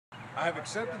I have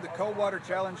accepted the cold water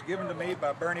challenge given to me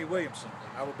by Bernie Williamson.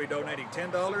 I will be donating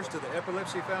 $10 to the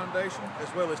Epilepsy Foundation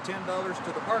as well as $10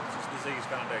 to the Parkinson's Disease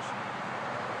Foundation.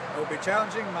 I will be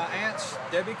challenging my aunts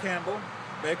Debbie Campbell,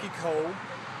 Becky Cole,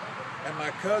 and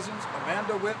my cousins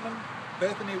Amanda Whitman,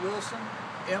 Bethany Wilson,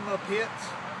 Emma Pitts,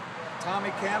 Tommy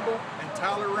Campbell, and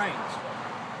Tyler Raines.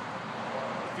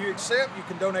 If you accept, you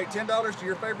can donate $10 to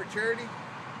your favorite charity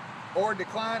or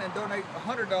decline and donate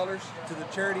 $100 to the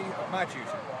charity of my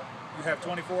choosing. You have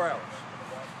 24 hours.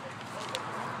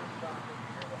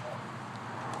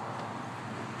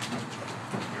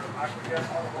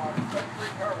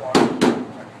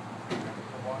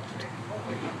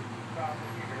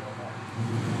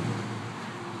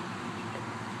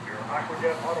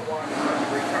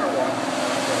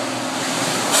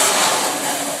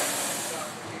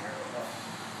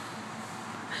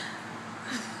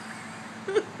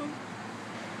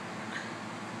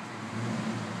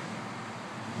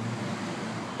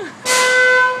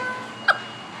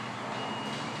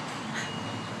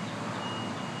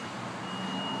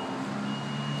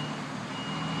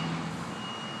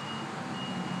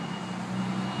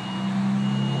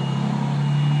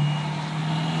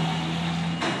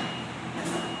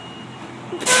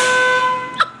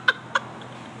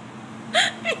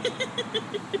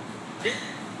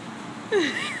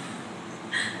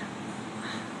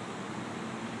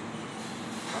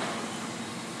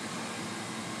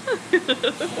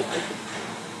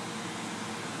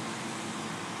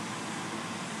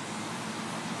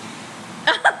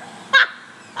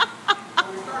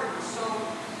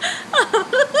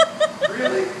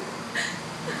 Really?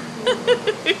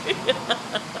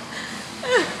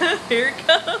 Here it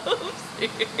comes.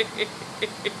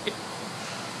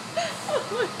 Oh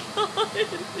my god.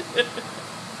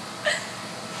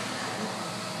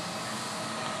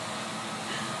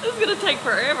 This is gonna take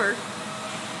forever.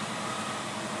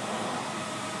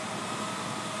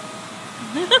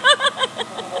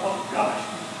 Oh gosh.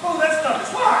 Oh, that stuff is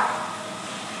hot.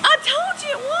 I told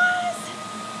you it was.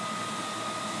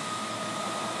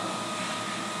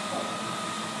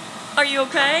 Are you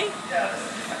okay? Yeah, this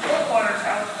is a cold water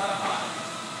challenge, not hot.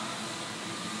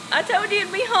 I told you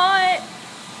it'd be hot.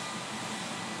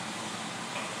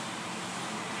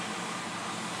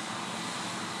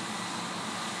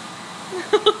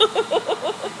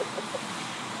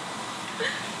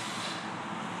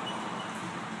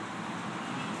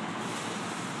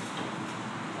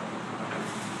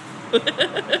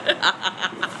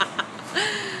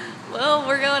 Well,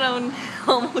 we're going on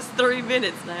almost 3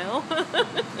 minutes now.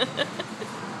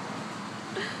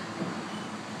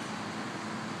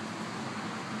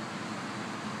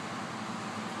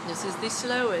 This is the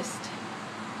slowest.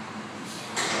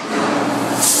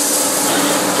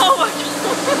 Oh my god!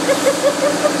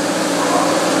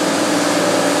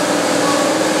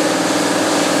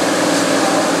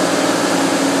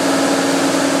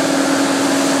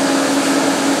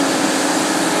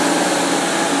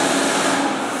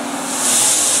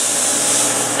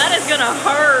 That is gonna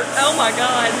hurt. Oh my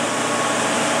god.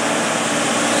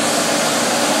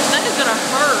 That is gonna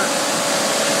hurt.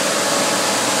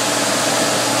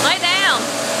 Lay down.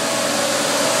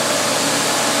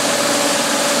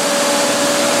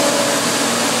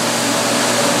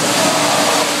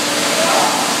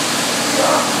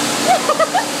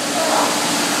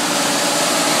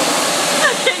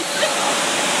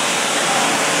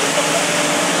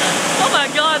 Oh my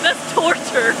god, that's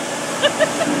torture.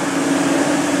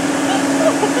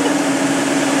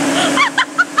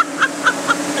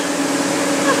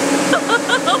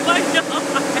 Oh my god.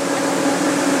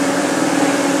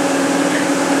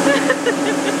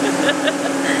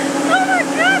 Oh my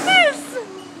goodness.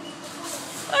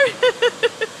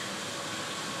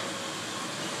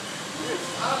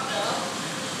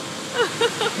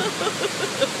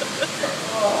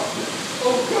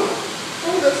 Oh god.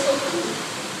 Oh, that's so cool.